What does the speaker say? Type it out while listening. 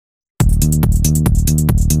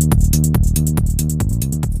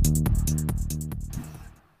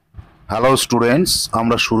Hello students,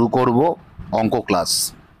 আমরা শুরু করব অঙ্ক ক্লাস।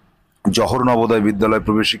 জহর নবোদয় বিদ্যালয়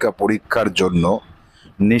প্রবেশিকা পরীক্ষার জন্য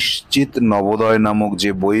নিশ্চিত নবোদয় নামক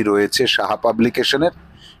যে বই রয়েছে সাহা পাবলিকেশনের,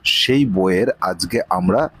 সেই বইয়ের আজকে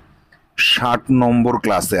আমরা 60 নম্বর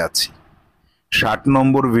ক্লাসে আছি। 60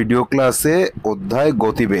 নম্বর ভিডিও ক্লাসে অধ্যায়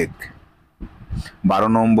গতিবেগ, 12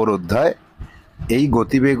 নম্বর অধ্যায়। এই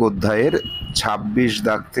গতিবেগ অধ্যায়ের 26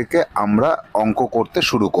 দাগ থেকে আমরা অঙ্ক করতে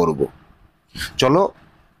শুরু করব। চলো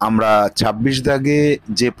আমরা 26 দাগে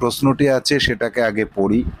যে প্রশ্নটি আছে সেটাকে আগে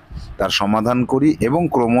পড়ি, তার সমাধান করি এবং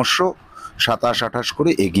ক্রমশ 27-28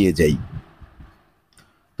 করে এগিয়ে যাই।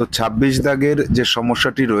 তো 26 দাগের যে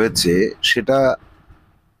সমস্যাটি রয়েছে সেটা,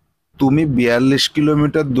 তুমি 42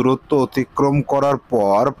 কিলোমিটার দূরত্ব অতিক্রম করার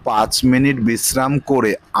পর 5 মিনিট বিশ্রাম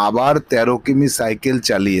করে আবার 13 কিমি সাইকেল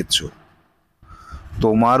চালিয়েছো।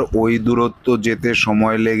 তোমার ওই দূরত্ব যেতে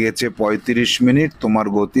সময় লেগেছে 35 মিনিট। তোমার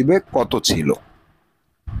গতিবেগ কত ছিল?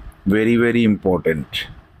 Very very important.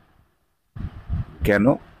 কেন?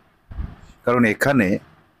 কারণ এখানে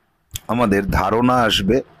আমাদের ধারণা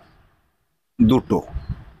আসবে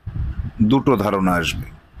দুটো ধারণা আসবে।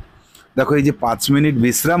 দেখো, এই যে 5 মিনিট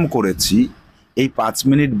বিশ্রাম করেছি, এই 5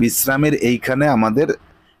 মিনিট বিশ্রামের এইখানে আমাদের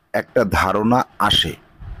একটা ধারণা আসে।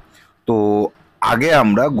 তো আগে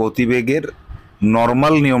আমরা গতিবেগের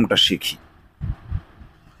নর্মাল নিয়মটা শিখি,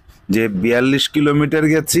 যে 42 কিলোমিটার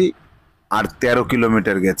গেছি আর 13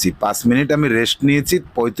 কিলোমিটার গেছি, 5 মিনিট আমি রেস্ট নিয়েছি,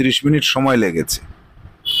 35 মিনিট সময় লেগেছে,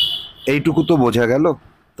 এইটুকু তো বোঝা গেল।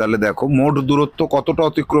 তাহলে দেখো মোট দূরত্ব কতটা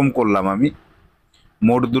অতিক্রম করলাম আমি।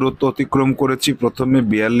 মোট দূরত্ব অতিক্রম করেছি প্রথমে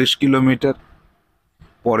 42 কিলোমিটার,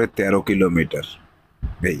 পরে 13 কিলোমিটার।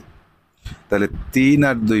 এই তাহলে 3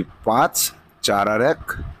 আর 2 5, 4 আর 1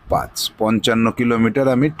 5, 55 কিলোমিটার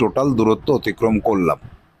আমি টোটাল দূরত্ব অতিক্রম করলাম।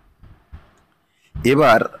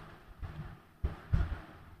 এবার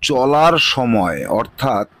চলার সময়,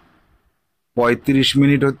 অর্থাৎ 35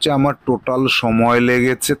 মিনিট হচ্ছে আমার টোটাল সময়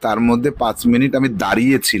লেগেছে, তার মধ্যে 5 মিনিট আমি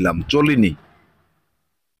দাঁড়িয়েছিলাম, চলিনি।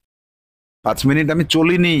 5 মিনিট আমি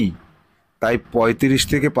চলিনি, তাই 35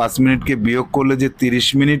 থেকে 5 মিনিটকে বিয়োগ করলে যে 30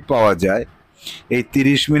 মিনিট পাওয়া যায়, এই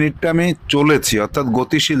 30 মিনিটটা আমি চলেছি, অর্থাৎ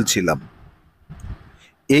গতিশীল ছিলাম।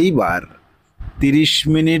 এইবার 30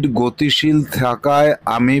 মিনিট গতিশীল থাকায়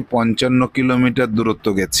আমি 55 কিলোমিটার দূরত্ব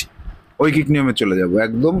গেছি। ঐকিক নিয়মে চলে যাব,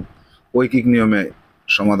 একদম ঐকিক নিয়মে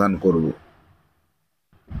সমাধান করব।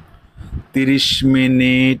 30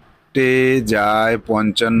 মিনিটে যায়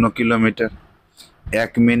 55 কিলোমিটার,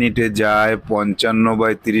 1 মিনিটে যায়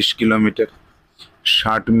 55/30 কিলোমিটার,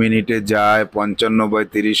 60 মিনিটে যায়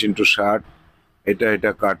 55/30 ইন্টু 60,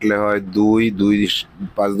 এটা কাটলে হয় 2, 2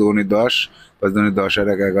 5 দুগুণে 10, 5 দুগুণে 10 আর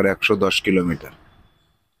 1 11, 110 কিলোমিটার।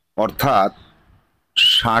 অর্থাৎ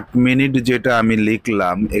 60 মিনিট যেটা আমি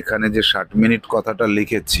লিখলাম, এখানে যে 60 মিনিট কথাটা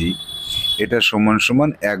লিখেছি, এটা সমান সমান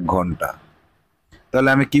 1 ঘন্টা। তাহলে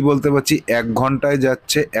আমি কি বলতে পারছি? 1 ঘন্টায়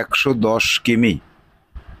যাচ্ছে 110 কিমি।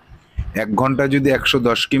 1 ঘন্টায় যদি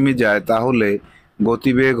 110 কিমি যায়, তাহলে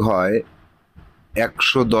গতিবেগ হয়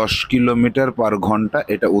 110 কিলোমিটার পার ঘন্টা।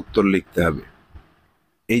 এটা উত্তর লিখতে হবে।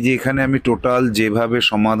 এই যে এখানে আমি টোটাল যেভাবে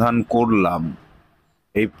সমাধান করলাম,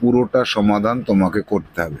 এই পুরোটা সমাধান তোমাকে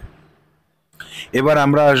করতে হবে। এবার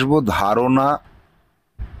আমরা আসবো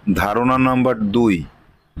ধারণা নাম্বার 2।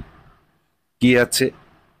 কি আছে?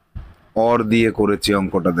 অর দিয়ে করেছি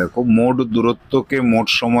অঙ্কটা। দেখো, মোট দূরত্বকে মোট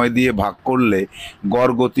সময় দিয়ে ভাগ করলে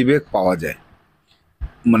গড় গতিবেগ পাওয়া যায়।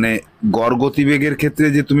 মানে গড় গতিবেগের ক্ষেত্রে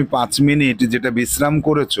যে তুমি 5 মিনিট যেটা বিশ্রাম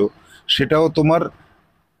করেছো, সেটাও তোমার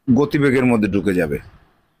গতিবেগের মধ্যে ঢুকে যাবে।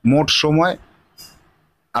 মোট সময়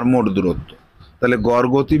আর মোট দূরত্ব, তাহলে গড়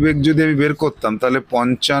গতিবেগ যদি আমি বের করতাম, তাহলে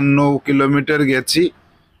 55 কিলোমিটার গেছি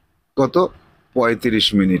কত? 35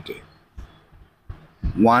 মিনিটে,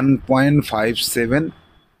 1.57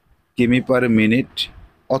 কিমি পার মিনিট।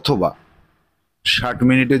 অথবা 60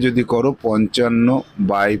 মিনিটে যদি করো,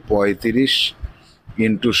 55/35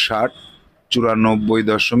 ইন্টু 60,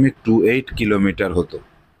 94.28 কিলোমিটার হতো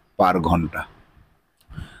পার ঘন্টা।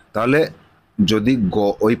 তাহলে যদি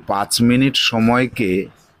ওই 5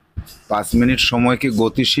 মিনিট সময়কে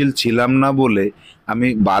গতিশীল ছিলাম না বলে আমি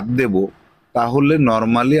বাদ দেব, তাহলে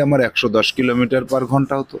নর্মালি আমার 110 কিলোমিটার পার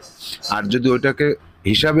ঘন্টা হতো। আর যদি ওইটাকে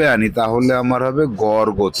হিসাবে আনি, তাহলে আমার হবে গড়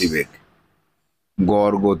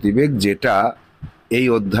গতিবেগ, যেটা এই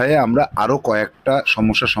অধ্যায়ে আমরা আরো কয়েকটা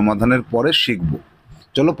সমস্যা সমাধানের পরে শিখব।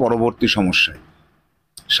 চলো পরবর্তী সমস্যায়।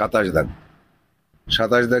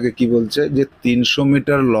 27 দাগে কি বলছে? যে 300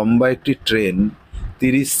 মিটার লম্বা একটি ট্রেন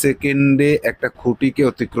 30 সেকেন্ডে একটা খুঁটিকে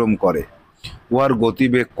অতিক্রম করে। উহার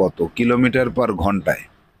গতিবেগ কত কিলোমিটার পার ঘন্টায়?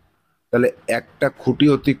 তাহলে একটা খুঁটি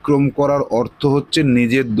অতিক্রম করার অর্থ হচ্ছে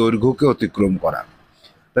নিজের দৈর্ঘ্যকে অতিক্রম করা।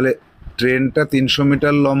 তাহলে ট্রেনটা 300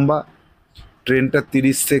 মিটার লম্বা, ট্রেনটা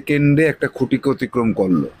 30 সেকেন্ডে একটা খুঁটিকে অতিক্রম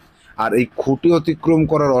করলো। আর এই খুঁটি অতিক্রম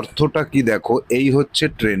করার অর্থটা কি দেখো, এই হচ্ছে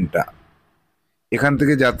ট্রেনটা এখান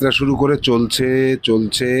থেকে যাত্রা শুরু করে চলছে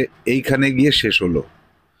চলছে, এইখানে গিয়ে শেষ হলো,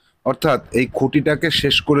 অর্থাৎ এই খুঁটিটাকে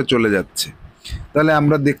শেষ করে চলে যাচ্ছে। তাহলে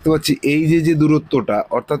আমরা দেখতে পাচ্ছি এই যে যে দূরত্বটা,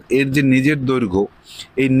 অর্থাৎ এর যে নিজের দৈর্ঘ্য,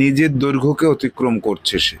 এই নিজের দৈর্ঘ্যকে অতিক্রম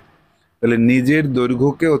করছে সে। তাহলে নিজের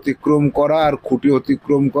দৈর্ঘ্যকে অতিক্রম করা আর খুঁটি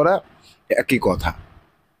অতিক্রম করা একই কথা।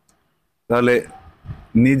 তাহলে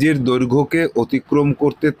নিজের দৈর্ঘ্যকে অতিক্রম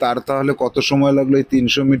করতে তার তাহলে কত সময় লাগলো? এই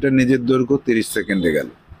 300 মিটার নিজের দৈর্ঘ্য 30 সেকেন্ডে গেল।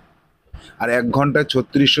 আর 1 ঘন্টায়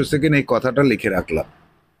 3600 সেকেন্ড, এই কথাটা লিখে রাখলাম।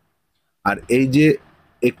 আর এই যে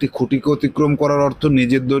একটি খুঁটিকে অতিক্রম করার অর্থ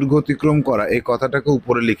নিজের দৈর্ঘ্য অতিক্রম করা, এই কথাটাকে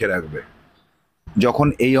উপরে লিখে রাখবে। যখন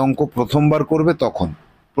এই অঙ্ক প্রথমবার করবে তখন,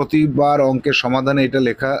 প্রতিবার অঙ্কের সমাধানে এটা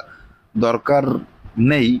লেখা দরকার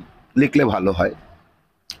নেই, লিখলে ভালো হয়।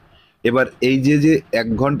 এবার এই যে যে 1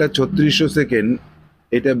 ঘন্টা 3600 সেকেন্ড,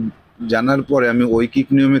 এটা জানার পরে আমি ঐকিক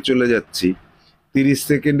নিয়মে চলে যাচ্ছি। 30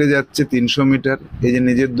 সেকেন্ডে যাচ্ছে 300 মিটার, এই যে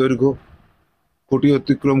নিজের দৈর্ঘ্য, খুঁটি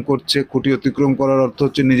অতিক্রম করছে, খুঁটি অতিক্রম করার অর্থ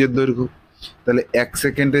হচ্ছে নিজের দৈর্ঘ্য। তাহলে 1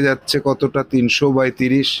 সেকেন্ডে যাচ্ছে কতটা?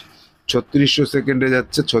 300/30, 3600 সেকেন্ডে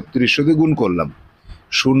যাচ্ছে, 3600 দিয়ে গুণ করলাম,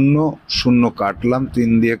 0 0 কাটলাম,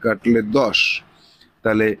 3 দিয়ে কাটলে 10।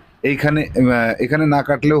 তাহলে এইখানে এখানে না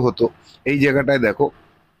কাটলেও হতো, এই জায়গাটায় দেখো,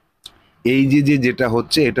 এই যে যেটা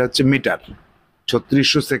হচ্ছে এটা হচ্ছে মিটার।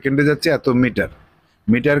 3600 সেকেন্ডে যাচ্ছে এত মিটার,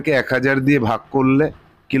 মিটারকে 1000 দিয়ে ভাগ করলে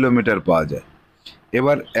কিলোমিটার পাওয়া যায়।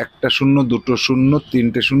 এবার একটা শূন্য, দুটো শূন্য,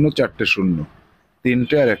 তিনটে শূন্য, চারটে শূন্য,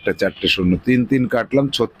 তিনটে আর একটা চারটে শূন্য, 3 3 কাটলাম,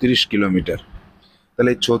 36 কিলোমিটার।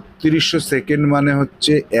 তাহলে 3600 সেকেন্ড মানে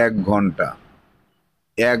হচ্ছে 1 ঘন্টা।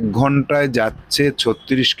 1 ঘন্টায় যাচ্ছে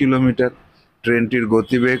 36 কিলোমিটার। ট্রেনটির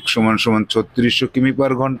গতিবেগ সমান সমান 3600 কিমি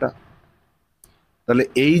পার ঘন্টা। তাহলে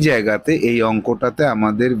এই জায়গাতে, এই অঙ্কটাতে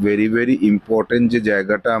আমাদের ভেরি ভেরি ইম্পর্টেন্ট যে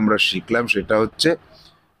জায়গাটা আমরা শিখলাম সেটা হচ্ছে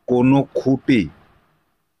কোনো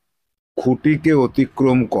খুঁটিকে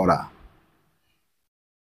অতিক্রম করা।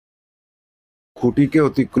 খুঁটিকে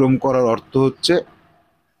অতিক্রম করার অর্থ হচ্ছে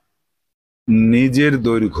নিজের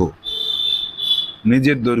দৈর্ঘ্য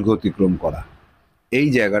অতিক্রম করা। এই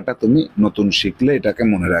জায়গাটা তুমি নতুন শিখলে, এটাকে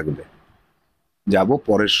মনে রাখবে। যাব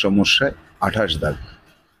পরের সমস্যায়। 28 দাগ।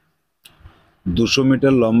 200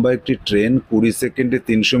 মিটার লম্বা একটি ট্রেন 20 সেকেন্ডে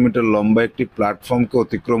 300 মিটার লম্বা একটি প্ল্যাটফর্মকে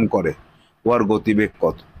অতিক্রম করে, ওর গতিবেগ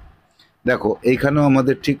কত? দেখো এইখানেও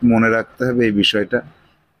আমাদের ঠিক মনে রাখতে হবে এই বিষয়টা।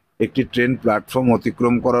 একটি ট্রেন প্ল্যাটফর্ম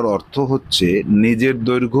অতিক্রম করার অর্থ হচ্ছে নিজের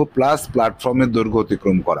দৈর্ঘ্য প্লাস প্ল্যাটফর্মের দৈর্ঘ্য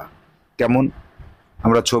অতিক্রম করা। কেমন?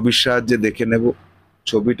 আমরা ছবির সাহায্যে দেখে নেব।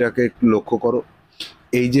 ছবিটাকে একটু লক্ষ্য করো।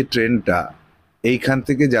 এই যে ট্রেনটা এইখান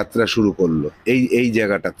থেকে যাত্রা শুরু করলো, এই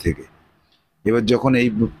জায়গাটা থেকে, এবার যখন এই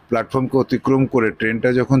প্ল্যাটফর্মকে অতিক্রম করে ট্রেনটা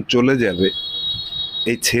যখন চলে যাবে,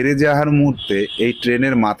 এই ছেড়ে যাওয়ার মুহূর্তে এই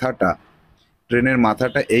ট্রেনের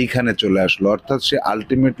মাথাটা এইখানে চলে আসলো, অর্থাৎ সে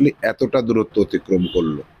আলটিমেটলি এতটা দূরত্ব অতিক্রম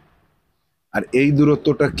করলো। আর এই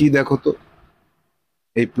দূরত্বটা কি দেখো তো,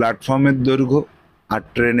 এই প্ল্যাটফর্মের দৈর্ঘ্য আর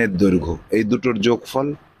ট্রেনের দৈর্ঘ্য, এই দুটোর যোগফল।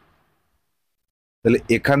 তাহলে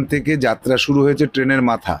এখান থেকে যাত্রা শুরু হয়েছে ট্রেনের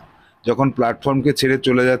মাথা, যখন প্ল্যাটফর্মকে ছেড়ে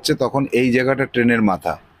চলে যাচ্ছে তখন এই জায়গাটা ট্রেনের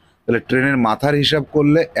মাথা। তাহলে ট্রেনের মাথার হিসাব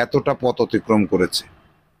করলে এতটা পথ অতিক্রম করেছে।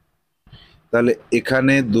 তাহলে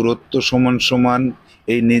এখানে দূরত্ব সমান সমান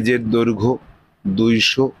এই নিজের দৈর্ঘ্য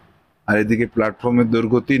 200, আর এদিকে প্ল্যাটফর্মের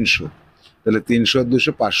দৈর্ঘ্য 300। তাহলে 300 আর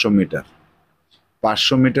 200, 500 মিটার।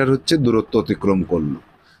 500 মিটার হচ্ছে দূরত্ব অতিক্রম করলো।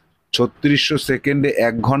 3600 সেকেন্ডে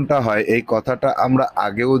 1 ঘন্টা হয়, এই কথাটা আমরা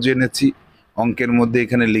আগেও জেনেছি, অঙ্কের মধ্যে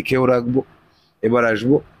এখানে লিখেও রাখবো। এবার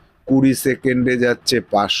আসবো, 20 সেকেন্ডে যাচ্ছে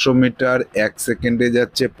 500 মিটার, 1 সেকেন্ডে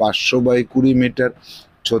যাচ্ছে 500/20 মিটার,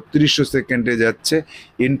 3600 সেকেন্ডে যাচ্ছে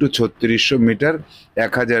ইন্টু 3600 মিটার,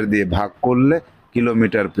 1000 দিয়ে ভাগ করলে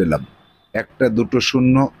কিলোমিটার পেলাম। একটা দুটো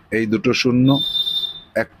শূন্য, এই দুটো শূন্য,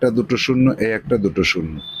 একটা দুটো শূন্য, এই একটা দুটো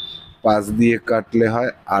শূন্য, 5 দিয়ে কাটলে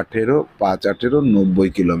হয় 18, 5 18, 90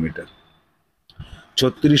 কিলোমিটার।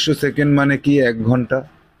 3600 সেকেন্ড মানে কি? 1 ঘন্টা।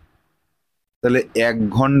 তাহলে 1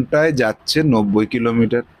 ঘন্টায় যাচ্ছে 90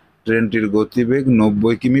 কিলোমিটার। ট্রেনটির গতিবেগ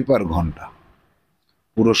 90 কিমি পার ঘন্টা।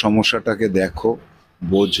 পুরো সমস্যাটাকে দেখো,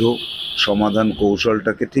 বোঝো, সমাধান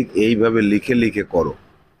কৌশলটাকে ঠিক এইভাবে লিখে লিখে করো,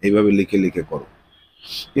 এইভাবে লিখে লিখে করো।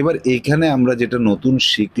 এবার এইখানে আমরা যেটা নতুন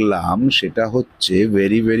শিখলাম সেটা হচ্ছে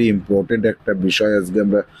ভেরি ভেরি ইম্পর্টেন্ট একটা বিষয় আজকে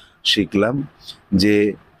আমরা শিখলাম, যে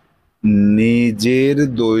নিজের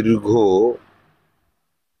দৈর্ঘ্য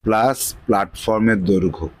প্লাস প্ল্যাটফর্মের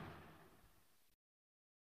দৈর্ঘ্য,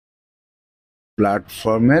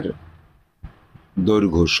 প্ল্যাটফর্মের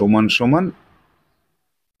দৈর্ঘ্য সমান সমান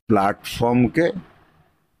প্ল্যাটফর্মকে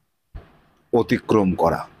অতিক্রম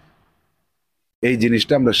করা। এই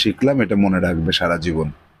জিনিসটা আমরা শিখলাম, এটা মনে রাখবে সারা জীবন।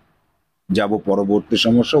 যাব পরবর্তী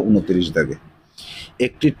সমস্যা 29 দাগে।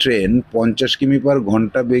 একটি ট্রেন 50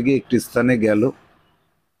 কিমি/ঘন্টা বেগে একটি স্থানে গেল,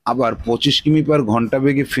 আবার 25 কিমি/ঘন্টা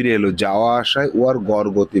বেগে ফিরে এলো। যাওয়া আসায় ওর গড়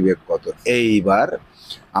গতিবেগ কত? এইবার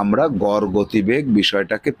আমরা গড় গতিবেগ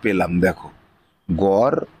বিষয়টাকে পেলাম। দেখো,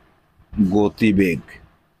 গড় গতিবেগ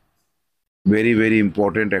ভেরি ভেরি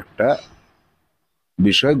ইম্পর্টেন্ট একটা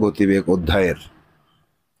বিষয় গতিবেগ অধ্যায়ের।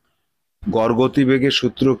 গড় গতিবেগের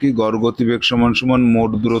সূত্র কি? গড় গতিবেগ সমান সমান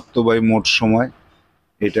মোট দূরত্ব বাই মোট সময়।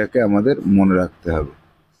 এটাকে আমাদের মনে রাখতে হবে।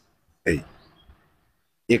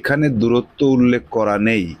 এখানে দূরত্ব উল্লেখ করা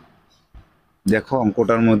নেই। দেখো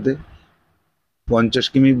অঙ্কটার মধ্যে 50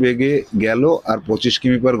 কিমি বেগে গেল আর 25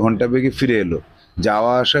 কিমি/ঘন্টা বেগে ফিরে এলো,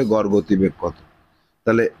 যাওয়া আসায় গড় গতিবেগ কত?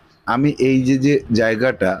 তাহলে আমি এই যে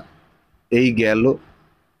জায়গাটা, এই গেল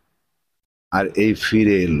আর এই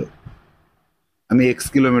ফিরে এলো, আমি x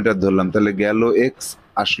কিলোমিটার ধরলাম, তাহলে গেল x,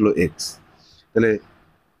 আসলো x, তাহলে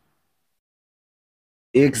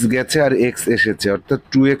x গেছে আর x এসেছে, অর্থাৎ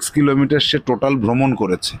 2x কিলোমিটার সে টোটাল ভ্রমণ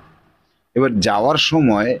করেছে। এবার যাওয়ার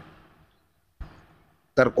সময়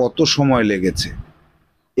তার কত সময় লেগেছে?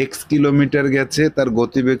 x কিলোমিটার গেছে, তার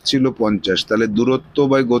গতিবেগ ছিল 50, তাহলে দূরত্ব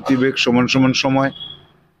বাই গতিবেগ সমান সমান সময়।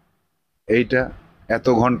 এইটা এত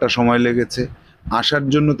ঘন্টা সময় লেগেছে। আসার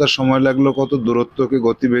জন্য তার সময় লাগলো কত? দূরত্বকে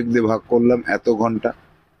গতিবেগ দিয়ে ভাগ করলাম, এত ঘন্টা।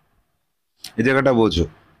 এই জায়গাটা বোঝো,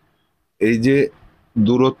 এই যে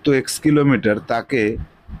দূরত্ব x কিলোমিটার, তাকে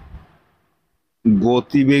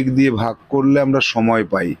গতিবেগ দিয়ে ভাগ করলে আমরা সময়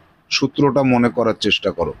পাই। সূত্রটা মনে করার চেষ্টা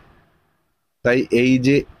করো। তাই এই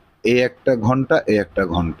যে এ একটা ঘন্টা, এ একটা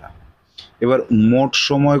ঘন্টা। এবার মোট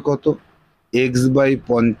সময় কত?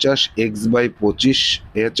 x/50, x/25,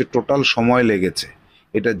 এ হচ্ছে টোটাল সময় লেগেছে,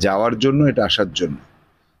 এটা যাওয়ার জন্য, এটা আসার জন্য।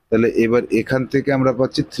 তাহলে এবার এখান থেকে আমরা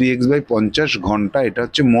পাচ্ছি 3x/50 ঘন্টা, এটা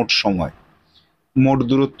হচ্ছে মোট সময়। মোট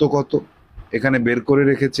দূরত্ব কত? এখানে বের করে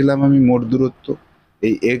রেখেছিলাম আমি মোট দূরত্ব।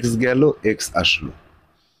 এই x গেল, x আসলো,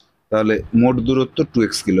 তাহলে মোট দূরত্ব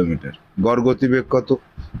 2x কিলোমিটার। গড় গতিবেগ কত?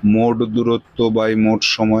 মোট দূরত্ব বাই মোট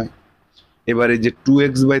সময়। এবারে যে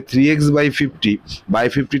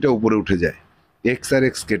 2x/3x/50, উপরে উঠে যায়, x আর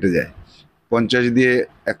x কেটে যায়, 50 দিয়ে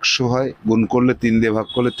 100 হয়, গুণ করলে 3 দিয়ে ভাগ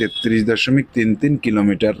করলে 33.33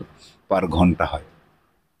 কিলোমিটার/ঘন্টা হয়।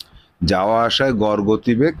 যাওয়া আসায় গড়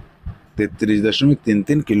গতিবেগ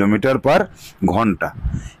 33.33 কিলোমিটার/ঘন্টা।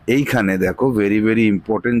 এইখানে দেখো ভেরি ভেরি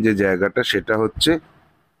ইম্পর্টেন্ট যে জায়গাটা, সেটা হচ্ছে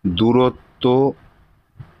দূরত্ব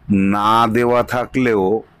না দেওয়া থাকলেও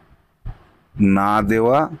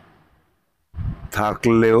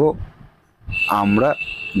আমরা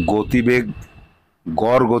গতিবেগ,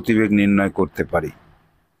 গড় গতিবেগ নির্ণয় করতে পারি।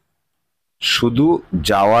 শুধু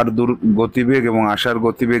যাওয়ার গতিবেগ এবং আসার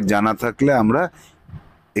গতিবেগ জানা থাকলে আমরা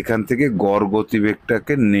এখান থেকে গড়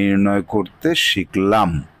গতিবেগটাকে নির্ণয় করতে শিখলাম।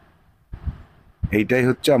 এইটাই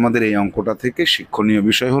হচ্ছে আমাদের এই অঙ্কটা থেকে শিক্ষণীয়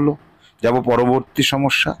বিষয় হলো। যাব পরবর্তী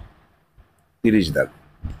সমস্যা 30 দাগ।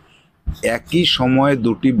 একই সময়ে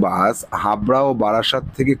দুটি বাস হাবড়া ও বারাসাত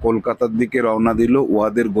থেকে কলকাতার দিকে রওনা দিল।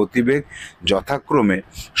 উহাদের গতিবেগ যথাক্রমে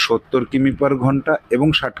 70 কিমি/ঘন্টা এবং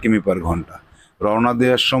 60 কিমি/ঘন্টা।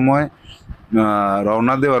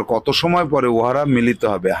 রওনা দেওয়ার কত সময় পরে উহারা মিলিত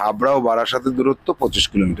হবে? হাবড়া ও বারাসাতের দূরত্ব 25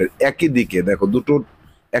 কিলোমিটার। একই দিকে, দেখো দুটো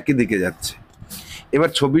একই দিকে যাচ্ছে। এবার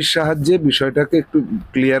ছবির সাহায্যে বিষয়টাকে একটু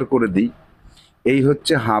ক্লিয়ার করে দিই। এই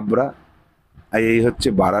হচ্ছে হাবড়া, আর এই হচ্ছে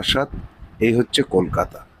বারাসাত, এই হচ্ছে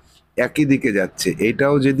কলকাতা। একই দিকে যাচ্ছে,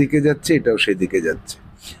 এইটাও যেদিকে যাচ্ছে এটাও সেদিকে যাচ্ছে।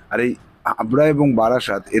 আর এই হাবড়া এবং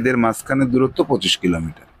বারাসাত, এদের মাঝখানের দূরত্ব 25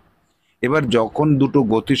 কিলোমিটার। এবার যখন দুটো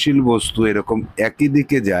গতিশীল বস্তু এরকম একই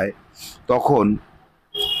দিকে যায়, তখন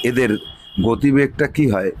এদের গতিবেগটা কি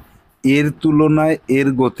হয়? এর তুলনায় এর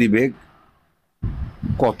গতিবেগ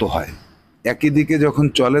কত হয়? একই দিকে যখন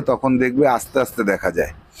চলে তখন দেখবে আস্তে আস্তে দেখা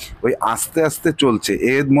যায়। ওই আস্তে আস্তে চলছে,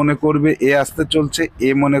 এ মনে করবে এ আস্তে চলছে, এ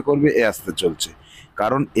মনে করবে এ আস্তে চলছে,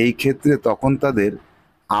 কারণ এই ক্ষেত্রে তখন তাদের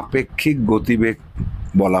আপেক্ষিক গতিবেগ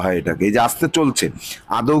বলা হয় এটাকে। এই যে আস্তে চলছে,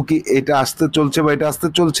 আদৌ কি এটা আস্তে চলছে বা এটা আস্তে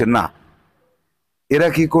চলছে? না। এরা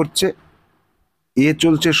কি করছে? এ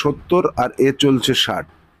চলছে 70 আর এ চলছে 60,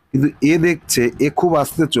 কিন্তু এ দেখছে এ খুব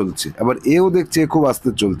আস্তে চলছে, আবার এও দেখছে এ খুব আস্তে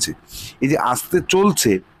চলছে। এই যে আস্তে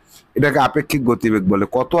চলছে, এটাকে আপেক্ষিক গতিবেগ বলে।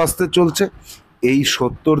 কত আস্তে চলছে? এই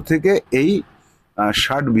 70 থেকে এই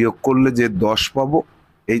 60 বিয়োগ করলে যে 10 পাবো,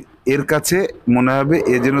 এই এর কাছে মনে হবে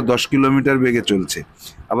এ যেন 10 কিলোমিটার বেগে চলছে,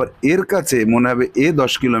 আবার এর কাছে মনে হবে এ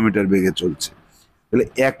 10 কিলোমিটার বেগে চলছে। তাহলে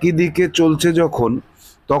একই দিকে চলছে যখন,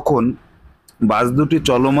 তখন বাস দুটি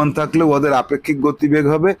চলমান থাকলে ওদের আপেক্ষিক গতিবেগ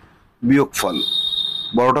হবে বিয়োগফল,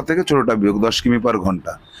 বড়টা থেকে ছোটটা বিয়োগ, 10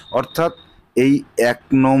 কিমি/ঘন্টা। অর্থাৎ এই 1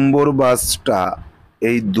 নম্বর বাসটা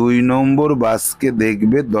এই 2 নম্বর বাসকে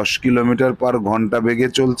দেখবে 10 কিলোমিটার/ঘন্টা বেগে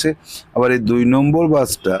চলছে, আবার এই 2 নম্বর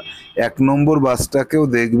বাসটা 1 নম্বর বাসটাকেও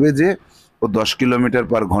দেখবে যে ও 10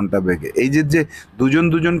 কিলোমিটার/ঘন্টা বেগে। এই যে যে দুজন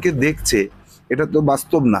দুজনকে দেখছে, এটা তো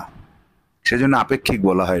বাস্তব না, সেজন্য আপেক্ষিক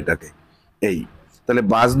বলা হয় এটাকে। এই তাহলে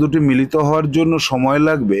বাস দুটি মিলিত হওয়ার জন্য সময়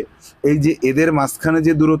লাগবে, এই যে এদের মাঝখানে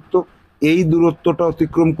যে দূরত্ব, এই দূরত্বটা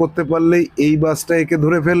অতিক্রম করতে পারলেই এই বাসটা একে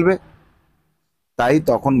ধরে ফেলবে। তাই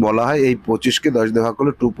তখন বলা হয় এই 25কে 10 দিয়ে ভাগ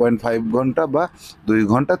করলে 2.5 ঘন্টা বা 2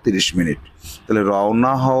 ঘন্টা 30 মিনিট। তাহলে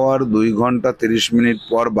রওনা হওয়ার 2 ঘন্টা 30 মিনিট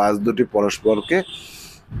পর বাস দুটি পরস্পরকে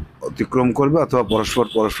অতিক্রম করবে অথবা পরস্পর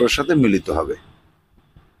পরস্পরের সাথে মিলিত হবে।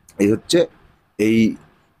 এই হচ্ছে এই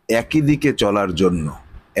একই দিকে চলার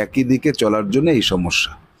জন্য এই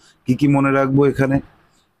সমস্যা। কি কি মনে রাখবো এখানে?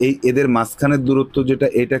 এই এদের মাঝখানের দূরত্ব যেটা,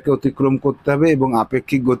 এটাকে অতিক্রম করতে হবে এবং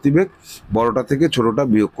আপেক্ষিক গতিবেগ বড়টা থেকে ছোটটা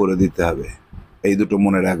বিয়োগ করে দিতে হবে। এই দুটো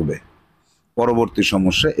মনে রাখবে। পরবর্তী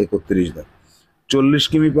সমস্যা 31 দাগ। 40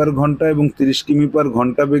 কিমি/ঘন্টা এবং 30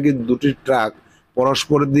 কিমি/ঘন্টা বেগে দুটি ট্রাক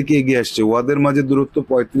পরস্পরের দিকে এগিয়ে আসছে। উহাদের মাঝে দূরত্ব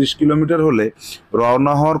 35 কিলোমিটার হলে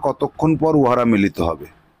রওনা হওয়ার কতক্ষণ পর উহারা মিলিত হবে?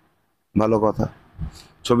 ভালো কথা,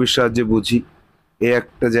 ছবির সাহায্যে বুঝি।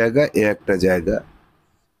 একটা জায়গা,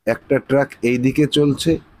 একটা ট্রাক এই দিকে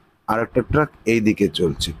চলছে আর একটা ট্রাক এই দিকে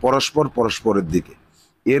চলছে, পরস্পরের দিকে।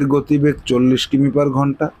 এর গতিবেগ 40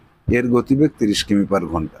 কিমি/ঘন্টা, এর গতিবেগ 30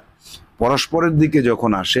 কিমি/ঘন্টা। পরস্পরের দিকে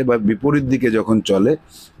যখন আসে বা বিপরীত দিকে যখন চলে,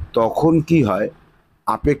 তখন কি হয়?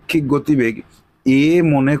 আপেক্ষিক গতিবেগ এ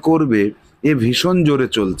মনে করবে এ ভীষণ জোরে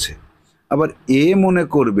চলছে, আবার এ মনে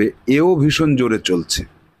করবে এও ভীষণ জোরে চলছে।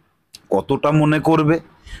 কতটা মনে করবে,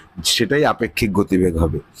 সেটাই আপেক্ষিক গতিবেগ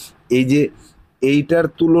হবে। এই যে এইটার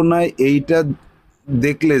তুলনায় এইটা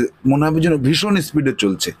দেখলে মনে হবে যেন ভীষণ স্পিডে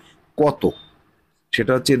চলছে। কত?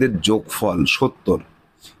 সেটা হচ্ছে এদের যোগফল 70।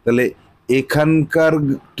 তাহলে এখানকার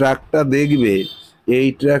ট্রাকটা দেখবে এই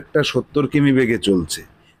ট্রাকটা 70 কিমি বেগে চলছে,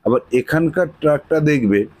 আবার এখানকার ট্রাকটা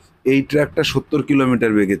দেখবে এই ট্রাকটা 70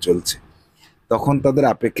 কিলোমিটার বেগে চলছে। তখন তাদের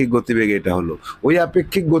আপেক্ষিক গতিবেগ এটা হলো। ওই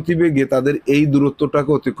আপেক্ষিক গতিবেগে তাদের এই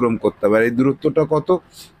দূরত্বটাকে অতিক্রম করতে হবে। আর এই দূরত্বটা কত?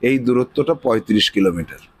 এই দূরত্বটা 35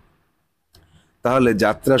 কিলোমিটার। তাহলে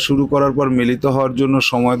যাত্রা শুরু করার পর মিলিত হওয়ার জন্য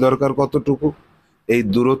সময় দরকার কতটুকু? এই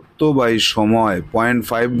দূরত্ব বা এই সময়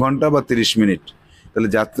 0.5 ঘন্টা বা 30 মিনিট। তাহলে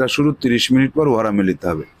যাত্রা শুরু 30 মিনিট পর উহারা মিলিত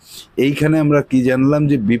হবে। এইখানে আমরা কি জানলাম?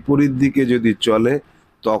 যে বিপরীত দিকে যদি চলে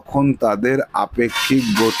তখন তাদের আপেক্ষিক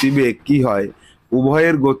গতিবেগ কি হয়?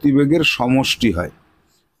 উভয়ের গতিবেগের সমষ্টি হয়।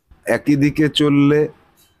 একই দিকে চললে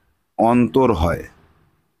অন্তর হয়।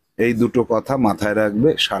 এই দুটো কথা মাথায় রাখবে,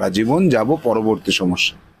 সারা জীবন যাব। পরবর্তী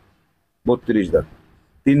সমস্যা 32 দাগ।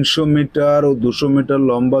 300 মিটার ও 200 মিটার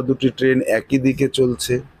লম্বা দুটি ট্রেন একই দিকে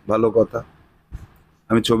চলছে। ভালো কথা,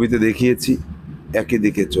 আমি ছবিতে দেখিয়েছি, একই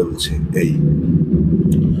দিকে চলছে। এই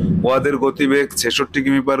উহাদের গতিবেগ 66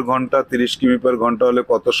 কিমি/ঘন্টা, 30 কিমি/ঘন্টা হলে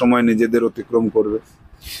কত সময় নিজেদের অতিক্রম করবে?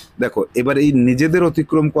 দেখো, এবার এই নিজেদের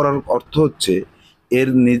অতিক্রম করার অর্থ হচ্ছে এর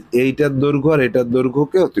এইটার দৈর্ঘ্য আর এটার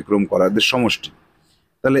দৈর্ঘ্যকে অতিক্রম করা, এদের সমষ্টি।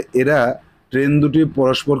 তাহলে এরা ট্রেন দুটি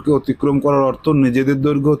পরস্পরকে অতিক্রম করার অর্থ নিজেদের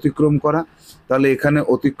দৈর্ঘ্য অতিক্রম করা। তাহলে এখানে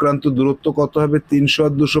অতিক্রান্ত দূরত্ব কত হবে? 300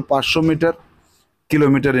 আর 200 500 মিটার।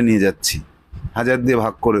 কিলোমিটারে নিয়ে যাচ্ছি, 1000 দিয়ে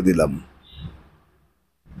ভাগ করে দিলাম,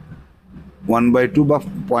 1/2 বা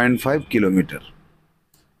 0.5 কিলোমিটার।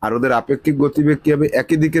 আর ওদের আপেক্ষিক গতিবেগ কি হবে?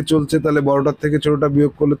 একই দিকে চলছে, তাহলে বড়টার থেকে ছোটটা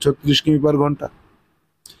বিয়োগ করলে 36 কিমি/ঘন্টা।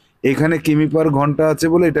 এখানে কিমি/ঘন্টা আছে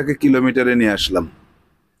বলে এটাকে কিলোমিটারে নিয়ে আসলাম।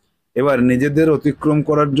 এবার নিজেদের অতিক্রম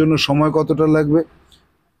করার জন্য সময় কতটা লাগবে?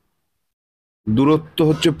 দূরত্ব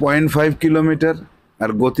হচ্ছে 0.5 কিলোমিটার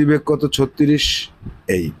আর গতিবেগ কত? 36।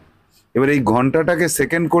 এই এবার এই ঘন্টাটাকে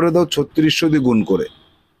সেকেন্ড করে দাও 3600 দিয়ে গুণ করে।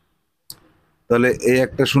 তাহলে এই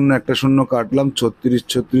একটা শূন্য কাটলাম,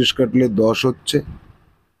 36 কাটলে 10 হচ্ছে,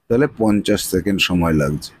 তাহলে 50 সেকেন্ড সময়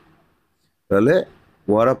লাগছে। তাহলে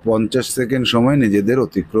ওরা 50 সেকেন্ড সময় নিজেদের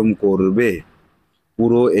অতিক্রম করবে।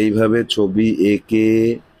 পুরো এইভাবে ছবি এঁকে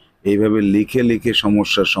এইভাবে লিখে লিখে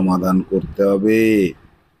সমস্যার সমাধান করতে হবে।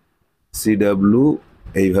 সিডব্লিউ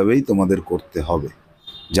এইভাবেই তোমাদের করতে হবে।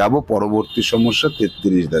 যাব পরবর্তী সমস্যা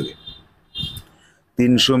 33 দাগে।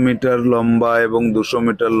 300 মিটার লম্বা এবং 200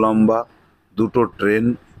 মিটার লম্বা দুটো ট্রেন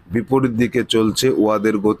বিপরীত দিকে চলছে।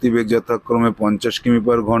 উহাদের গতিবেগ যথাক্রমে 50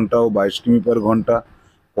 কিমি/ঘন্টা ও 22 কিমি/ঘন্টা।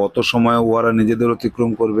 কত সময় উহারা নিজেদের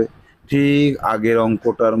অতিক্রম করবে? ঠিক আগের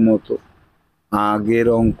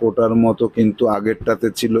অঙ্কটার মতো, কিন্তু আগেরটাতে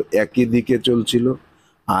ছিল একই দিকে চলছিল,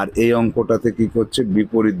 আর এই অঙ্কটাতে কি করছে?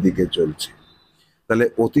 বিপরীত দিকে চলছে। তাহলে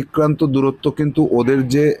অতিক্রান্ত দূরত্ব কিন্তু ওদের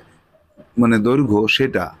যে দৈর্ঘ্য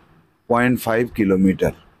সেটা 0.5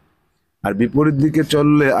 কিলোমিটার। আর বিপরীত দিকে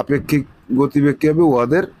চললে আপেক্ষিক গতিবেগ কি হবে?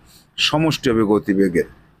 ওদের সমষ্টি হবে গতিবেগের।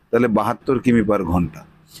 তাহলে 72 কিমি/ঘন্টা।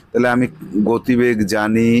 তাহলে আমি গতিবেগ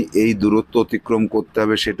জানি, এই দূরত্ব অতিক্রম করতে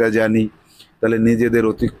হবে সেটা জানি। তাহলে নিজেদের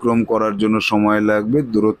অতিক্রম করার জন্য সময় লাগবে,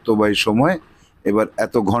 দূরত্ব বাই সময়। এবার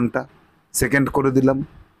এত ঘন্টা, সেকেন্ড করে দিলাম,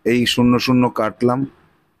 এই 0 0 কাটলাম।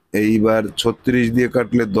 এইবার 36 দিয়ে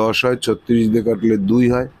কাটলে 10 হয়, 36 দিয়ে কাটলে 2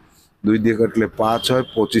 হয়, 2 দিয়ে কাটলে 5 হয়,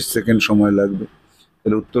 25 সেকেন্ড সময় লাগবে।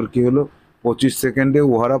 তাহলে উত্তর কি হলো? 25 সেকেন্ডে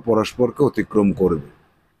উহারা পরস্পরকে অতিক্রম করবে।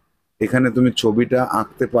 এখানে তুমি ছবিটা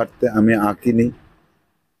আঁকতে পারতে, আমি আঁকিনি।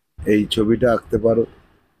 এই ছবিটা আঁকতে পারো,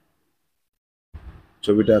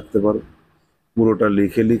 ছবিটা আঁকতে পারো। পুরোটা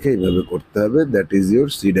লিখে লিখে এইভাবে করতে হবে। That is your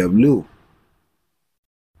CW।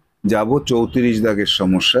 যাব 34 দাগের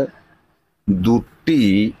সমস্যায়।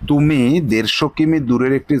 তুমি 150 কিমি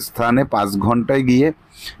দূরের একটি স্থানে 5 ঘন্টায় গিয়ে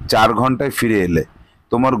 4 ঘন্টায় ফিরে এলে,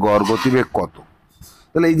 তোমার গড় গতিবেগ কত?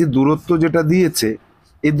 তাহলে এই যে দূরত্ব যেটা দিয়েছে,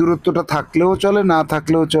 এই দূরত্বটা থাকলেও চলে, না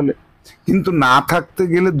থাকলেও চলে, কিন্তু না থাকতে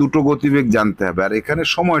গেলে দুটো গতিবেগ জানতে হবে। আর এখানে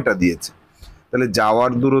সময়টা দিয়েছে, তাহলে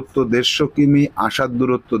যাওয়ার দূরত্ব 150 কিমি, আসার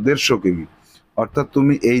দূরত্ব 150 কিমি। অর্থাৎ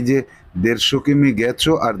তুমি এই যে 150 কিমি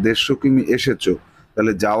গেছো আর 150 কিমি এসেছো,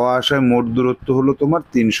 তাহলে যাওয়া আসায় মোট দূরত্ব হলো তোমার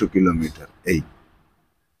 300 কিলোমিটার। এই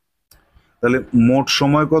তাহলে মোট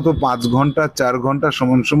সময় কত? 5 ঘন্টা, 4 ঘন্টা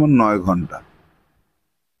সমান সমান 9 ঘন্টা।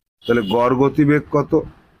 তাহলে গড় গতিবেগ কত?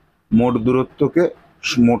 মোট দূরত্বকে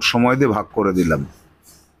মোট সময় দিয়ে ভাগ করে দিলাম,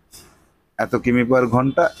 এত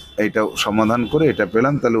কিমি/ঘন্টা। এইটা সমাধান করে এটা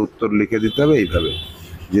পেলাম। তাহলে উত্তর লিখে দিতে হবে এইভাবে,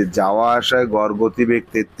 যে যাওয়া আসায় গড় গতিবেগ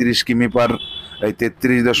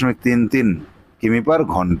 33.33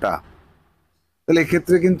 কিমি/ঘন্টা। তাহলে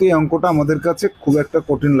এক্ষেত্রে কিন্তু এই অঙ্কটা আমাদের কাছে খুব একটা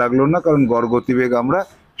কঠিন লাগলো না, কারণ গড় গতিবেগ আমরা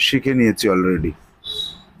শিখে নিয়েছি অলরেডি।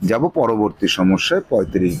 যাব পরবর্তী সমস্যায়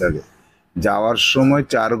 35 দাগে। যাওয়ার সময়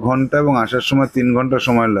 4 ঘন্টা এবং আসার সময় 3 ঘন্টা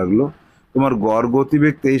সময় লাগলো, তোমার গড়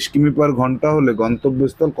গতিবেগ 23 কিমি/ঘন্টা হলে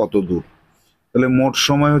গন্তব্যস্থল কত দূর? তাহলে মোট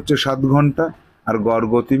সময় হচ্ছে 7 ঘন্টা আর গড়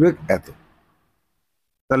গতিবেগ এত।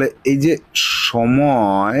 তাহলে এই যে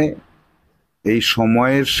সময়, এই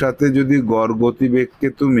সময়ের সাথে যদি গড় গতিবেগকে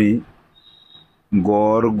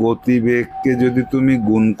তুমি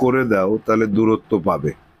গুণ করে দাও, তাহলে দূরত্ব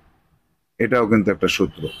পাবে। এটাও কিন্তু একটা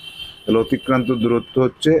সূত্র। তাহলে অতিক্রান্ত দূরত্ব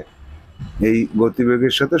হচ্ছে এই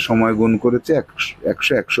গতিবেগের সাথে সময় গুণ করেছে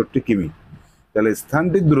 161 কিমি। তাহলে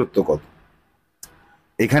স্থানটির দূরত্ব কত?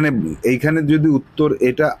 এইখানে যদি উত্তর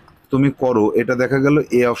এটা তুমি করো, এটা দেখা গেল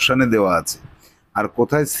এ অপশানে দেওয়া আছে, আর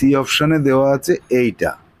কোথায় সি অপশানে দেওয়া আছে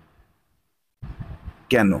এইটা।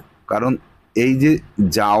 কেন? কারণ এই যে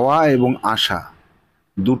যাওয়া এবং আসা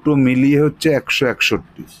দুটো মিলিয়ে হচ্ছে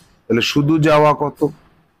 161। তাহলে শুধু যাওয়া কত?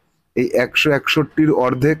 এই 161-র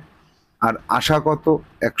অর্ধেক, আর আসা কত?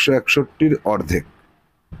 161-র অর্ধেক।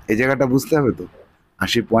 এই জায়গাটা বুঝতে হবে তো।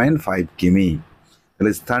 80.5 কিমি।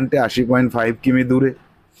 তাহলে স্থানটি 80.5 কিমি দূরে।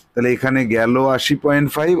 তাহলে এখানে গেল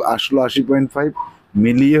 80.5, আসলো 80.5,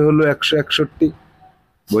 মিলিয়ে হলো 161।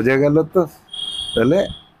 বোঝা গেল তো? তাহলে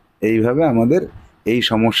এইভাবে আমাদের এই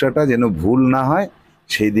সমস্যাটা যেন ভুল না হয়,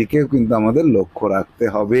 সেই দিকেও কিন্তু আমাদের লক্ষ্য রাখতে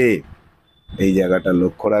হবে। এই জায়গাটা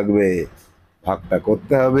লক্ষ্য রাখবে, ভাগটা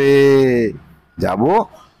করতে হবে। যাব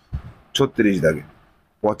 36 দাগে।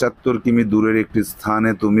 75 কিমি দূরের একটি স্থানে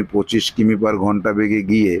তুমি 25 কিমি/ঘন্টা বেগে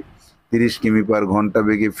গিয়ে 30 কিমি/ঘন্টা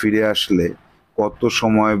বেগে ফিরে আসলে কত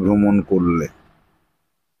সময় ভ্রমণ করলে?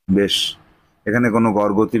 বেশ, এখানে কোনো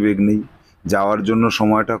গড় গতিবেগ নেই। যাওয়ার জন্য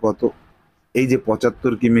সময়টা কত? এই যে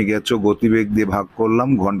 75 কিমি গেছো, গতিবেগ দিয়ে ভাগ করলাম,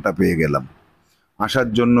 ঘন্টা পেয়ে গেলাম। আসার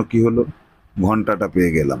জন্য কি হলো? ঘন্টাটা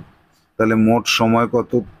পেয়ে গেলাম। তাহলে মোট সময়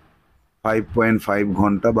কত? 5.5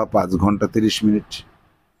 ঘন্টা বা 5 ঘন্টা 30 মিনিট।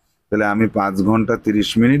 তাহলে আমি 5 ঘন্টা 30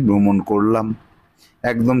 মিনিট ভ্রমণ করলাম।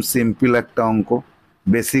 একদম সিম্পল একটা অঙ্ক,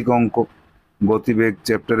 বেসিক অঙ্ক, গতিবেগ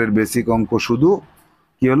চ্যাপ্টারের বেসিক অঙ্ক। শুধু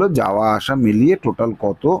কি হলো, যাওয়া আসা মিলিয়ে টোটাল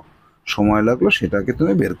কত সময় লাগলো সেটাকে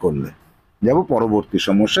তুমি বের করলে। যাব পরবর্তী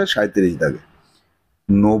সমস্যায় 37 দাগে।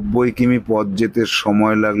 90 কিমি পথ যেতে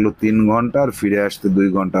সময় লাগলো 3 ঘন্টা আর ফিরে আসতে 2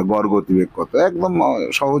 ঘন্টা, গড় গতিবেগ কত? একদম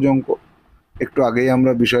সহজ অঙ্ক, একটু আগেই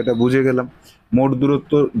আমরা বিষয়টা বুঝে গেলাম। মোট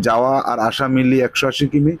দূরত্ব যাওয়া আর আসা মিলিয়ে 180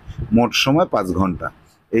 কিমি, মোট সময় 5 ঘন্টা।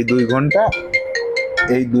 এই 2 ঘন্টা,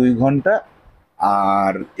 এই 2 ঘন্টা,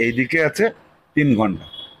 আর এইদিকে আছে 3 ঘন্টা।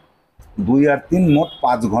 2 আর 3 মোট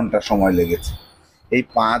 5 ঘন্টা সময় লেগেছে। এই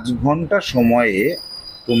 5 ঘন্টা সময়ে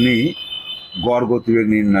তুমি গড় গতিবেগ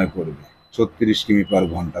নির্ণয় করবে 36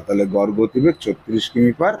 কিমি/ঘন্টা। তাহলে গড় গতিবেগ 36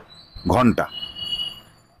 কিমি/ঘন্টা।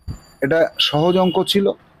 এটা সহজ অঙ্ক ছিল।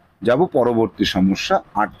 যাব পরবর্তী সমস্যা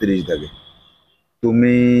 38 দাগে।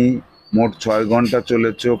 তুমি মোট 6 ঘন্টা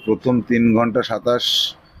চলেছ, প্রথম 3 ঘন্টা 27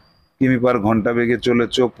 কিমি/ঘন্টা বেগে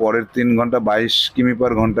চলেছ, পরের 3 ঘন্টা 22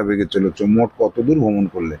 কিমি/ঘন্টা বেগে চলেছ, মোট কত দূর ভ্রমণ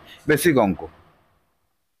করলে? বেসিক অঙ্ক।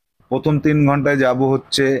 প্রথম 3 ঘন্টায় যাব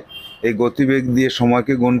হচ্ছে এই গতিবেগ দিয়ে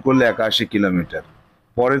সময়কে গুণ করলে 81 কিলোমিটার।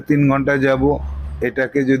 পরের 3 ঘন্টায় যাব,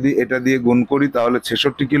 এটাকে যদি এটা দিয়ে গুণ করি তাহলে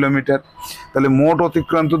 66 কিলোমিটার। তাহলে মোট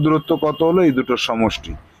অতিক্রান্ত দূরত্ব কত হলো? এই দুটোর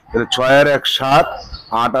সমষ্টি। তাহলে 6 আর 1 7,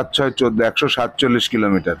 8 আর 6 14, 147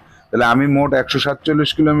 কিলোমিটার। তাহলে আমি মোট 147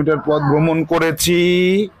 কিলোমিটার পথ ভ্রমণ করেছি।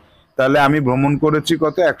 তাহলে আমি ভ্রমণ করেছি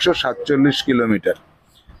কত? 147 কিলোমিটার।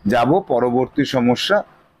 যাব পরবর্তী সমস্যা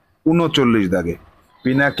 39 দাগে।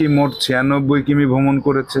 পিনাকি মোট 96 কিমি ভ্রমণ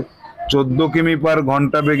করেছে। 14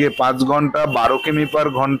 কিমি/ঘন্টা বেগে 5 ঘন্টা, 12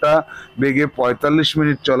 কিমি/ঘন্টা বেগে 45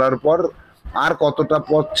 মিনিট চলার পর আর কতটা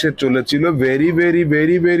পথ সে চলেছিল? Very very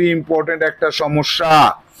very very important একটা সমস্যা।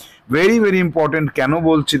 ভেরি ভেরি ইম্পর্টেন্ট কেন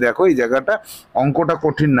বলছি দেখো, এই জায়গাটা অঙ্কটা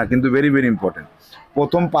কঠিন না, কিন্তু ভেরি ভেরি ইম্পর্টেন্ট।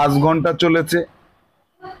 প্রথম 5 ঘন্টা চলেছে,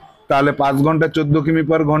 তাহলে 5 ঘন্টায় 14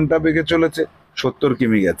 কিমি/ঘন্টা বেগে চলেছে, 70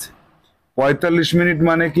 কিমি গেছে। 45 মিনিট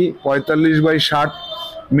মানে কি? 45/60,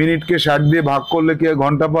 মিনিটকে 60 দিয়ে ভাগ করলে কি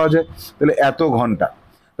ঘন্টা পাওয়া যায়? তাহলে এত ঘন্টা।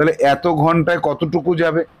 তাহলে এত ঘন্টায় কতটুকু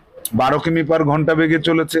যাবে? 12 কিমি/ঘন্টা বেগে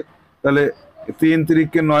চলেছে, তাহলে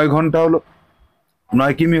 3×9 ঘন্টা হলো,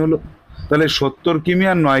 9 কিমি হলো। তাহলে 70 কিমি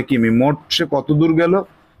আর 9 কিমি মোট সে কত দূর গেল?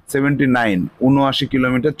 79, 79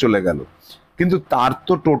 কিলোমিটার চলে গেল। কিন্তু তার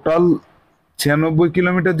তো টোটাল 96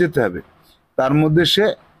 কিলোমিটার যেতে হবে, তার মধ্যে সে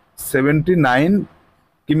 79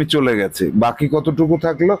 কিমি চলে গেছে, বাকি কতটুকু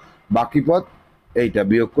থাকলো? বাকি পথ এইটা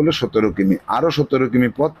বিয়োগ করলে 17 কিমি, আরো 17 কিমি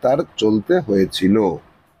পথ তার চলতে হয়েছিল।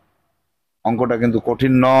 অঙ্কটা কিন্তু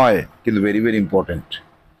কঠিন নয়, কিন্তু ভেরি ভেরি ইম্পর্টেন্ট।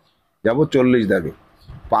 যাব 40 দাগে।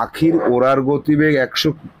 পাখির ওড়ার গতিবেগ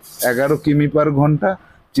 111 কিমি/ঘন্টা,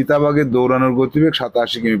 চিতাবাঘের দৌড়ানোর গতিবেগ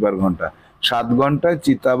 87 কিমি/ঘন্টা। 7 ঘন্টায়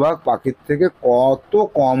চিতাবাঘ পাখির থেকে কত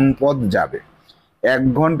কম পথ যাবে? 1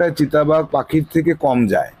 ঘন্টায় চিতাবাঘ পাখির থেকে কম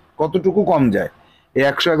যায়, কতটুকু কম যায়? এই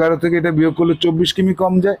 111 থেকে এটা বিয়োগ করলে 24 কিমি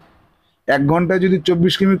কম যায়। 1 ঘন্টায় যদি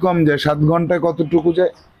 24 কিমি কম যায়, 7 ঘন্টায় কতটুকু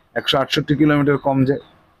যায়? 168 কিলোমিটার কম যায়।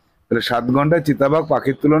 তাহলে 7 ঘন্টায় চিতাবাঘ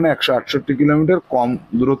পাখির তুলনায় 168 কিলোমিটার কম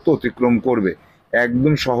দূরত্ব অতিক্রম করবে।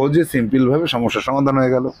 একদম সহজে সিম্পল ভাবে সমস্যার সমাধান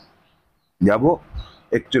হয়ে গেল। যাব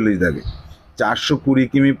 41 দাগে। 420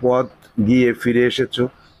 কিমি পথ গিয়ে ফিরে এসেছো,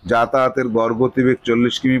 যাতায়াতের গড় গতিবেগ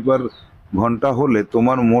 40 কিমি/ঘন্টা হলে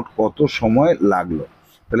তোমার মোট কত সময় লাগলো?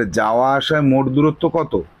 তাহলে যাওয়া আসায় মোট দূরত্ব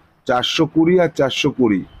কত? 420 আর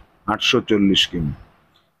 420, 840 কিমি।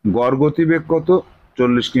 গড় গতিবেগ কত?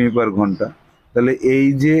 40 কিমি/ঘন্টা। তাহলে এই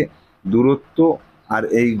যে দূরত্ব আর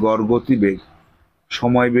এই গড় গতিবেগ,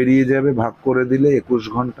 সময় বেরিয়ে যাবে ভাগ করে দিলে 21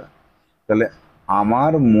 ঘন্টা। তাহলে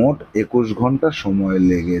আমার মোট 21 ঘন্টা সময়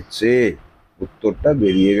লেগেছে। উত্তরটা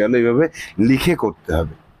বেরিয়ে গেল। এইভাবে লিখে করতে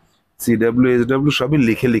হবে, CW SW সবই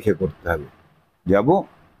লিখে লিখে করতে হবে। যাব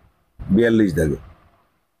 42 দাগে।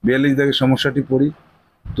 42 দাগে সমস্যাটি পড়ি।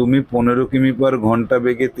 তুমি 15 কিমি/ঘন্টা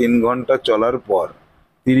বেগে 3 ঘন্টা চলার পর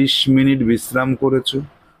 30 মিনিট বিশ্রাম করেছো,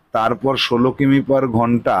 তারপর 16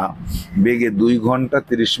 কিমি/ঘন্টা বেগে 2 ঘন্টা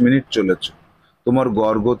 30 মিনিট চলেছো। তোমার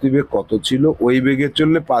গড় গতিবেগ কত ছিল? ওই বেগে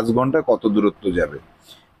চললে 5 ঘন্টায় কত দূরত্ব যাবে?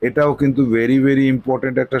 এটাও কিন্তু ভেরি ভেরি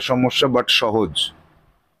ইম্পর্টেন্ট একটা সমস্যা, বাট সহজ,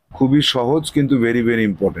 খুবই সহজ, কিন্তু ভেরি ভেরি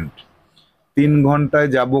ইম্পর্টেন্ট। 3 ঘন্টায়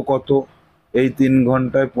যাব কত? এই 3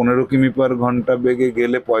 ঘন্টায় 15 কিমি/ঘন্টা বেগে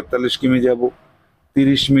গেলে 45 কিমি যাব।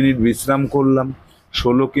 30 মিনিট বিশ্রাম করলাম,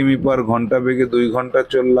 16 কিমি/ঘন্টা বেগে 2 ঘন্টা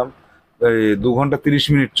চললাম, 2 ঘন্টা 30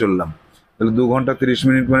 মিনিট চললাম। তাহলে 2 ঘন্টা 30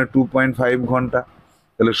 মিনিট মানে 2.5 ঘন্টা।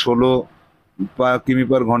 তাহলে 16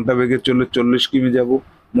 কিমি/ঘন্টা বেগে চললে 40 কিমি যাব।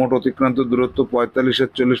 মোট অতিক্রান্ত দূরত্ব 45 আর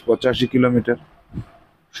 40, 85 কিলোমিটার।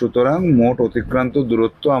 সুতরাং মোট অতিক্রান্ত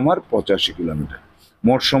দূরত্ব আমার 85 কিলোমিটার।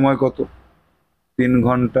 মোট সময় কত? 3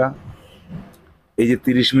 ঘন্টা। এই যে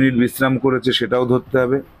 30 মিনিট বিশ্রাম করেছে সেটাও ধরতে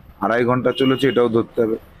হবে, 2.5 ঘন্টা চলেছে এটাও ধরতে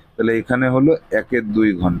হবে। তাহলে এখানে হলো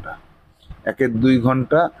 1/2 ঘন্টা, 1/2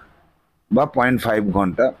 ঘন্টা বা 0.5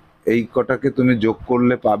 ঘন্টা। এই কটাকে তুমি যোগ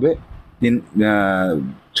করলে পাবে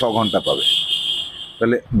 6 ঘন্টা পাবে।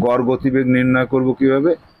 তাহলে গড় গতিবেগ নির্ণয় করব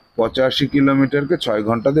কিভাবে? 85 কিলোমিটারকে 6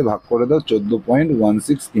 ঘন্টা দিয়ে ভাগ করে দাও,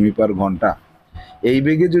 14.16 কিমি/ঘন্টা। এই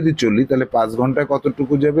বেগে যদি চলি তাহলে 5 ঘন্টায়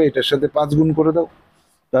কতটুকু যাবে? এটার সাথে 5 গুণ করে দাও,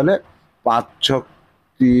 তাহলে 5×6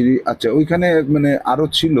 = 30। আচ্ছা, ওইখানে মানে আরো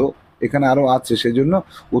ছিল, এখানে আরো আছে, সেজন্য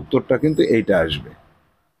উত্তরটা কিন্তু এইটা আসবে।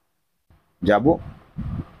 যাব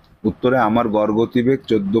উত্তরে আমার গড় গতিবেগ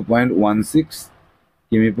 14.16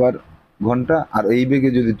 কিমি/ঘন্টা, আর এই বেগে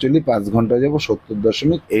যদি চলি 5 ঘন্টা যাব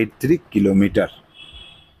 70.83 কিলোমিটার।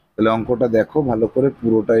 তাহলে অঙ্কটা দেখো ভালো করে,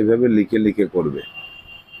 পুরোটা এইভাবে লিখে লিখে করবে।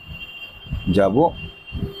 যাব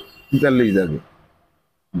 43 দাগে।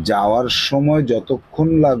 যাওয়ার সময় যতক্ষণ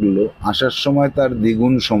লাগলো আসার সময় তার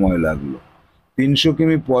দ্বিগুণ সময় লাগলো। 300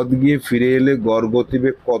 কিমি পথ গিয়ে ফিরে এলে গড়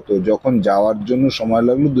গতিবেগ কত যখন যাওয়ার জন্য সময়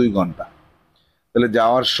লাগলো 2 ঘন্টা? তাহলে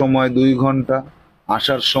যাওয়ার সময় 2 ঘন্টা,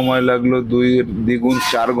 আসার সময় লাগলো 2 দ্বিগুণ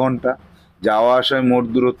 4 ঘন্টা। যাওয়া আসায় মোট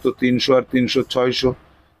দূরত্ব 300 আর 300 600।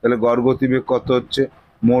 তাহলে গড় গতিবেগ কত হচ্ছে?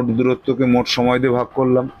 মোট দূরত্বকে মোট সময় দিয়ে ভাগ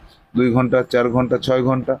করলাম, 2 ঘন্টা 4 ঘন্টা 6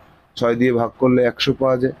 ঘন্টা, 6 দিয়ে ভাগ করলে 100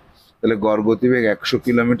 পাওয়া যায়। তাহলে গড় গতিবেগ 100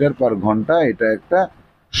 কিলোমিটার পার ঘন্টা। এটা একটা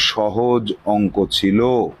সহজ অঙ্ক ছিল।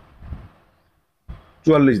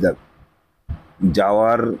 44 দাগ,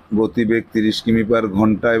 যাওয়ার গতিবেগ 30 কিমি পার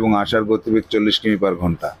ঘন্টা এবং আসার গতিবেগ 40 কিমি পার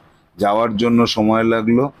ঘন্টা। যাওয়ার জন্য সময়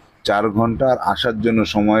লাগলো 4 ঘন্টা আর আসার জন্য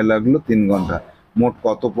সময় লাগলো 3 ঘন্টা। মোট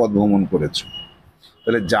কত পথ ভ্রমণ করেছো?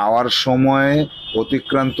 তাহলে যাওয়ার সময়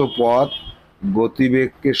অতিক্রান্ত পথ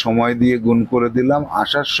গতিবেগকে সময় দিয়ে গুণ করে দিলাম,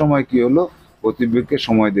 আসার সময় কি হলো? গতিবেগকে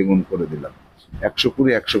সময় দিয়ে গুণ করে দিলাম।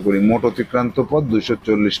 120 120, মোট অতিক্রান্ত পথ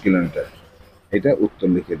 240 কিলোমিটার। এটা উত্তর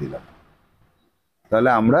লিখে দিলাম।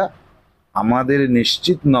 তাহলে আমরা আমাদের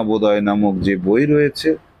নিশ্চিত নবোদয় নামক যে বই রয়েছে,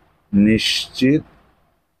 নিশ্চিত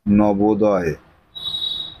নবোদয়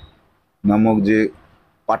নামক যে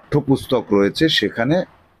পাঠ্যপুস্তক রয়েছে, সেখানে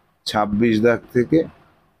 26 দাগ থেকে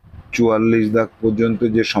 44 দাগ পর্যন্ত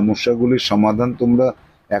যে সমস্যাগুলির সমাধান তোমরা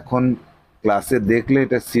এখন ক্লাসে দেখলে,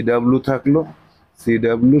 এটা সিডাব্লিউ থাকলো।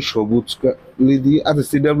 সিডাব্লিউ সবুজ কালি দিয়ে, আচ্ছা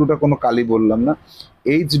সিডাব্লিউটা কোনো কালি বললাম না,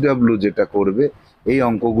 এইচডাব্লিউ যেটা করবে, এই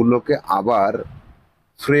অঙ্কগুলোকে আবার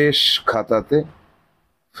ফ্রেশ খাতাতে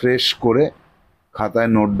ফ্রেশ করে খাতায়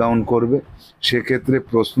নোট ডাউন করবে। সেক্ষেত্রে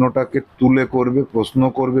প্রশ্নটাকে তুলে করবে, প্রশ্ন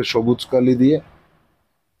করবে সবুজ কালি দিয়ে,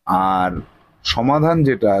 আর সমাধান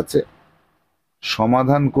যেটা আছে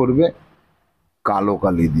সমাধান করবে কালো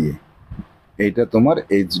কালি দিয়ে। এইটা তোমার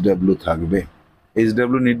এইচডাব্লিউ থাকবে।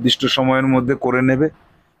 এইচডাব্লিউ নির্দিষ্ট সময়ের মধ্যে করে নেবে,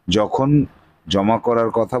 যখন জমা করার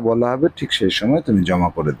কথা বলা হবে ঠিক সেই সময় তুমি জমা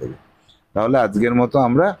করে দেবে। তাহলে আজকের মতো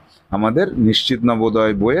আমরা আমাদের নিশ্চিত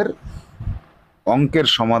নবোদয় বইয়ের অঙ্কের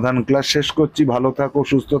সমাধান ক্লাস শেষ করছি। ভালো থাকো,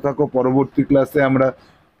 সুস্থ থাকো। পরবর্তী ক্লাসে আমরা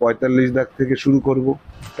 45 দাগ থেকে শুরু করব।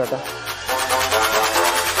 টাটা।